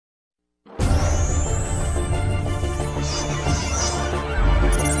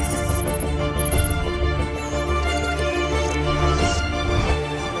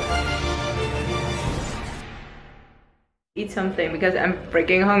eat something because I'm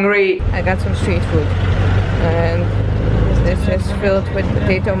freaking hungry. I got some street food. And this is filled with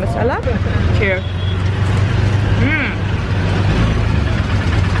potato masala. Cheers.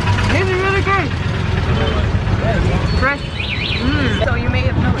 This is really good. Fresh. So you may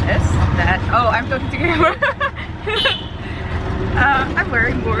have noticed that, oh, I'm talking to camera. I'm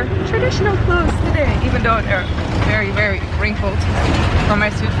wearing more traditional clothes today, even though they're very, very wrinkled from my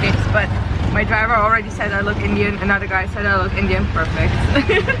suitcase. But my driver already said I look Indian. Another guy said I look Indian. Perfect.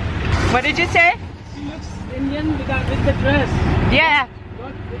 What did you say? She looks Indian with the dress. Yeah.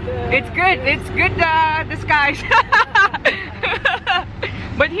 The... It's good. It's good disguise.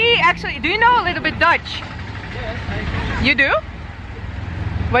 But he actually, do you know a little bit Dutch? Yes, I do. You do?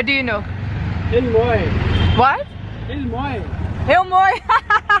 What do you know? Heel mooi. What? Heel mooi. Heel mooi.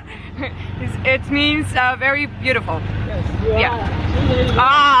 It means very beautiful. Yes, you Yeah. are.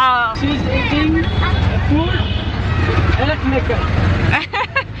 Ah. She's eating food and makeup.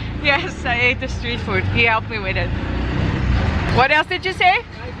 Yes, I ate the street food. He helped me with it. What else did you say?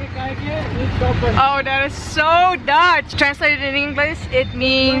 Oh, that is so Dutch. Translated in English, it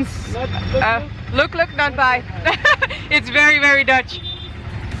means look, not buy. It's very, very Dutch.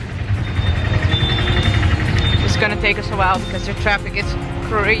 It's gonna take us a while because the traffic is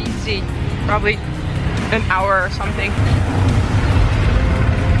crazy. Probably an hour or something.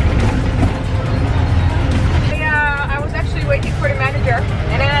 I was actually waiting for the manager,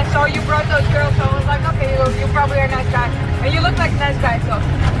 and then I saw you brought those girls, so I was like, okay, you probably are a nice guy. And you look like a nice guy, so.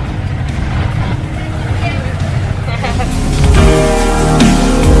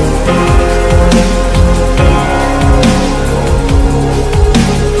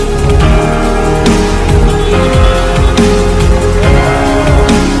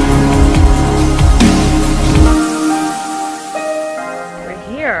 We're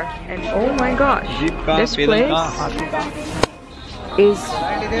here, and oh my gosh, this place is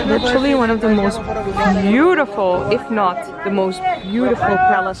literally one of the most beautiful, if not the most beautiful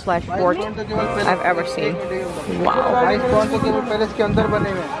palace / fort I've ever seen. Wow.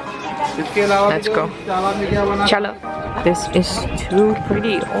 Let's go. Chalo. This is too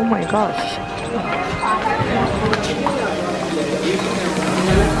pretty. Oh my gosh.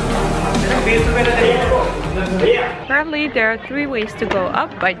 Apparently there are 3 ways to go up: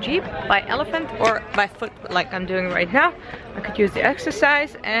 by jeep, by elephant, or by foot, like I'm doing right now. I could use the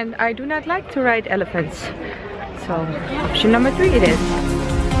exercise, and I do not like to ride elephants. So option number 3 it is.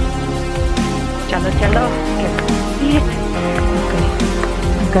 Chalo chalo. Can you see it? Okay.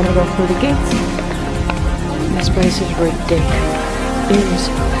 I'm gonna go through the gates. This place is ridiculous. It is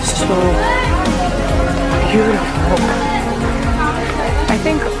so beautiful. I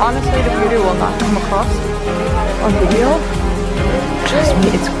think honestly the beauty will not come across on video. Trust me,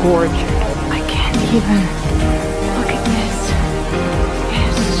 it's gorgeous. I can't even look at this. It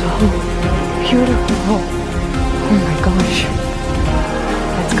is so beautiful. Oh my gosh.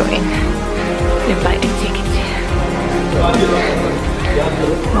 Let's go in and buy a ticket.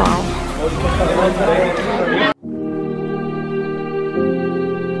 Wow.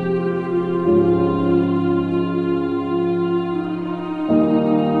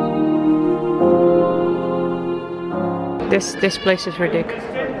 This place is ridiculous.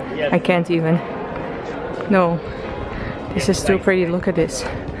 I can't even. No. This is too pretty. Look at this.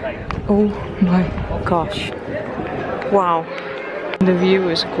 Oh my gosh. Wow. The view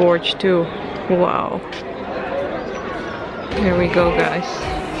is gorgeous too. Wow. Here we go, guys.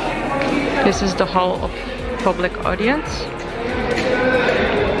 This is the hall of public audience.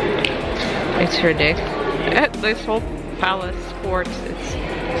 It's ridiculous. This whole palace fort, it's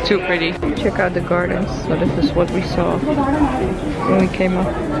too pretty. Check out the gardens. So this is what we saw when we came up.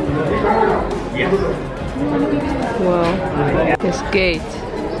 Wow. This gate.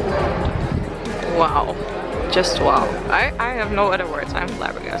 Wow. Just wow. I have no other words. I'm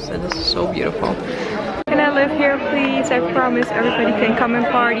flabbergasted. This is so beautiful. Can I live here, please? I promise everybody can come and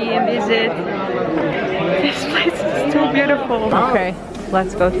party and visit. This place is too beautiful. Okay,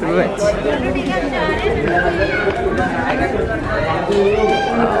 let's go through it.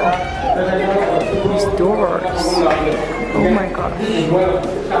 These doors. Oh my gosh.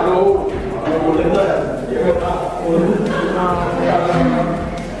 Wow.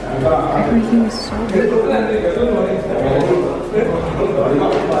 Everything is so beautiful.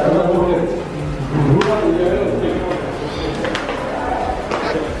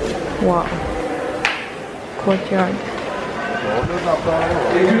 Wow. Courtyard.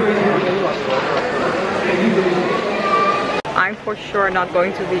 I'm for sure not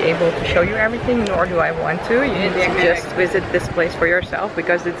going to be able to show you everything, nor do I want to. You need to just visit this place for yourself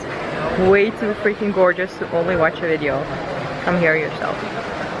because it's way too freaking gorgeous to only watch a video. come here yourself.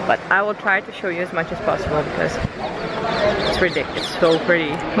 But I will try to show you as much as possible because it's ridiculous. It's so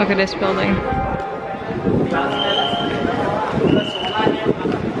pretty. Look at this building.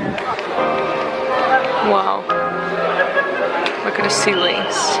 Wow. Look at the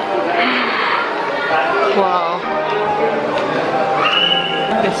ceilings. Wow.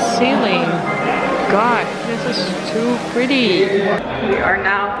 The ceiling. God, this is too pretty. We are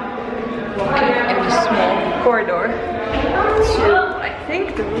now in a small corridor to, I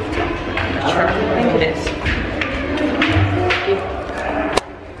think, the rooftop. I'm not sure. I think it is.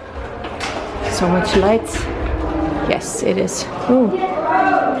 So much lights. Yes, it is. Ooh,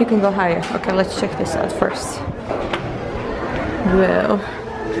 you can go higher. Okay, let's check this out first. Well,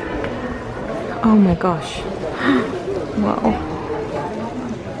 oh my gosh. Wow.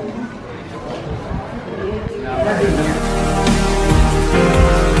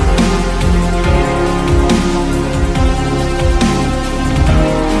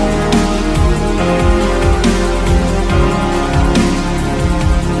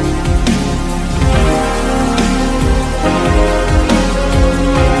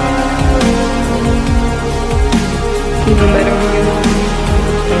 Even better view.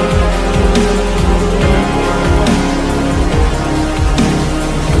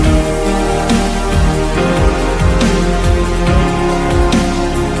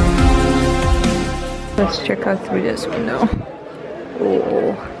 Let's check out through this window.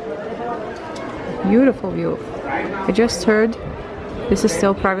 Oh, beautiful view. I just heard this is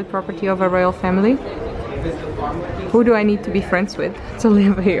still private property of a royal family. Who do I need to be friends with to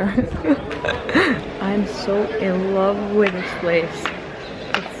live here? I'm so in love with this place.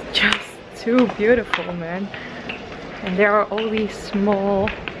 It's just too beautiful, man. And there are all these small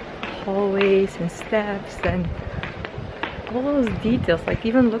hallways and steps and all those details. Like,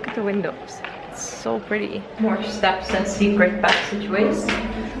 even look at the windows. It's so pretty. More steps and secret passageways.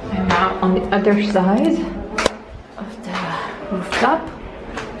 I'm now on the other side of the rooftop.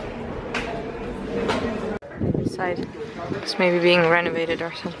 This side is maybe being renovated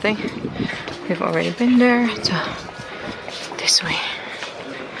or something. We've already been there, so this way,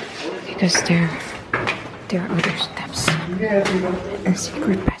 because there are other steps and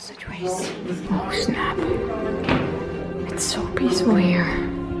secret passageways. Oh snap! It's so peaceful here.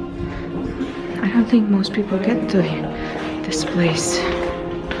 I don't think most people get to this place.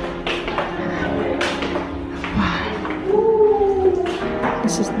 Wow,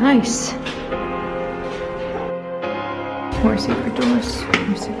 this is nice. More secret doors,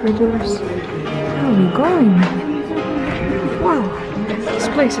 more secret doors. Where are we going? Wow, this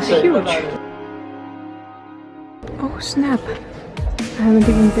place is huge. Oh snap, I haven't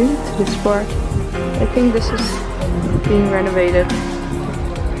even been to this part. I think this is being renovated,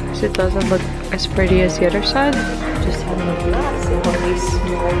 so it doesn't look as pretty as the other side. Just having a blast in all these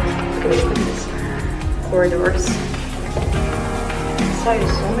small corridors. Inside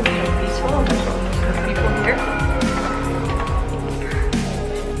is so much more peaceful. There's people here.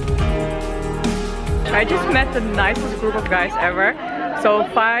 I just met the nicest group of guys ever. So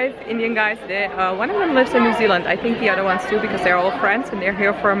 5 Indian guys. One of them lives in New Zealand. I think the other ones too, because they're all friends and they're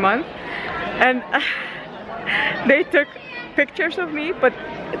here for a month. And they took pictures of me, but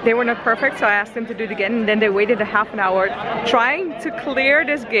they were not perfect, so I asked them to do it again. And then they waited a half an hour trying to clear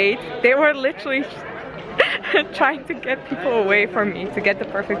this gate. They were literally trying to get people away from me to get the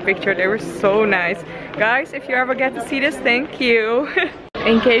perfect picture. They were so nice. Guys, if you ever get to see this, thank you.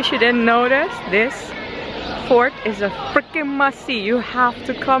 In case you didn't notice, this fort is a freaking must-see. You have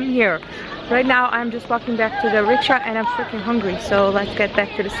to come here. Right now I'm just walking back to the rickshaw and I'm freaking hungry, so let's get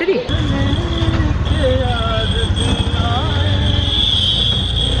back to the city.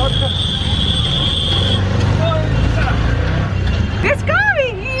 This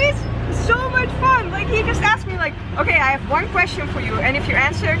guy, he's so much fun. Like, he just asked me like, okay, I have one question for you, and if you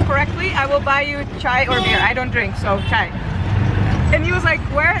answer it correctly, I will buy you chai or beer. I don't drink, so chai. And he was like,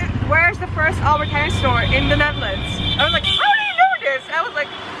 where's the first Albert Heijn store in the Netherlands? I was like, how do you know this? I was like,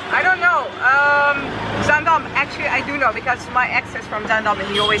 I don't know. Zaandam. Actually, I do know because my ex is from Zaandam and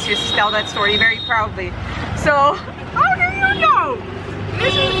he always used to tell that story very proudly. So, how do you know?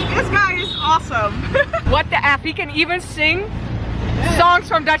 This guy is awesome. What the F? He can even sing songs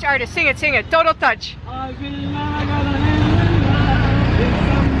from Dutch artists. Sing it, sing it. Total touch.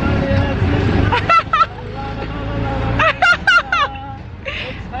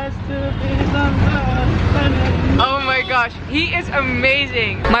 Oh my gosh, he is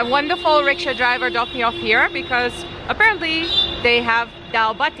amazing. My wonderful rickshaw driver dropped me off here because apparently they have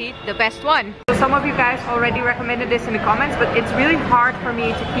dal bati, the best one. Some of you guys already recommended this in the comments, but it's really hard for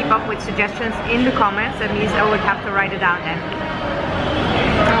me to keep up with suggestions in the comments. That means I would have to write it down then.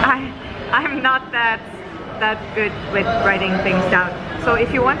 I'm not that good with writing things down. So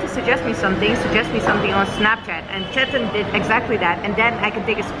if you want to suggest me something on Snapchat, and Chetan did exactly that, and then I can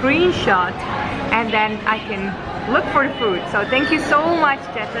take a screenshot and then I can look for the food. So thank you so much,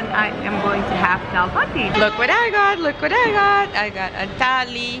 Chetan. I am going to have dal bati. Look what I got, look what I got. I got a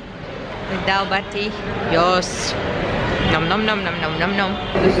thali with dal bati. Yes. Nom nom nom nom nom nom nom.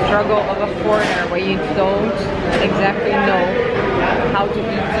 The struggle of a foreigner where you don't exactly know how to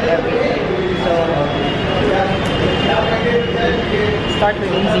eat everything. So start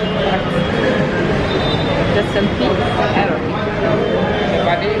with easy. Just some peas.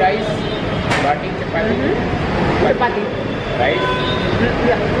 Chapati, rice, chapati, chapati. Chapati. Rice.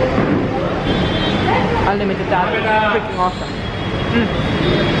 Yeah. Unlimited time. Freaking awesome.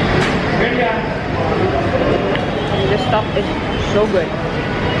 This stuff is so good.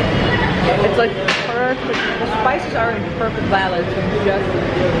 It's like perfect. The spices are in perfect balance. It's just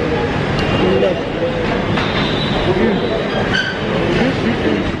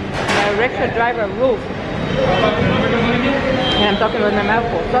My rickshaw driver rules. And I'm talking with my mouth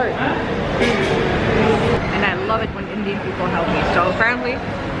full. Sorry. And I love it when Indian people help me. So apparently,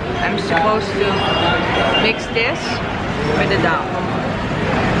 I'm supposed to mix this with the dal.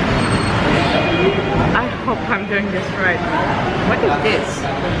 I hope I'm doing this right. What is this?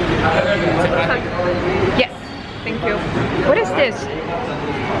 Yes, thank you. What is this?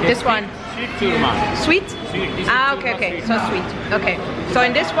 This one? Sweet churma. Sweet? Sweet. Ah, okay, okay. So sweet. Okay. So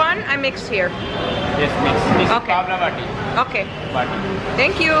in this one, I mix here. Yes, mix. This Okay. is pabla bati. Okay. Bati.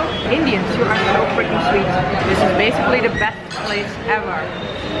 Thank you. Indians, you are so freaking sweet. This is basically the best place ever.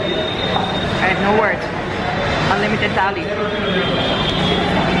 I have no words. Unlimited thali.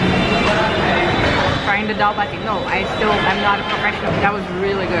 Trying the dal bati. No, I'm not a professional. That was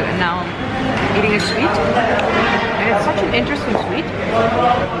really good. And now I'm eating a sweet. And it's such an interesting sweet.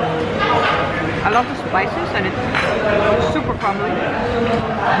 I love the spices and it's super crumbly.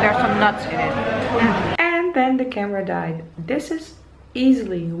 There's some nuts in it. And then the camera died. This is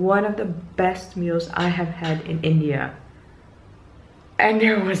easily one of the best meals I have had in India. And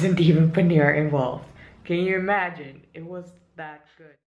there wasn't even paneer involved. Can you imagine? It was that good.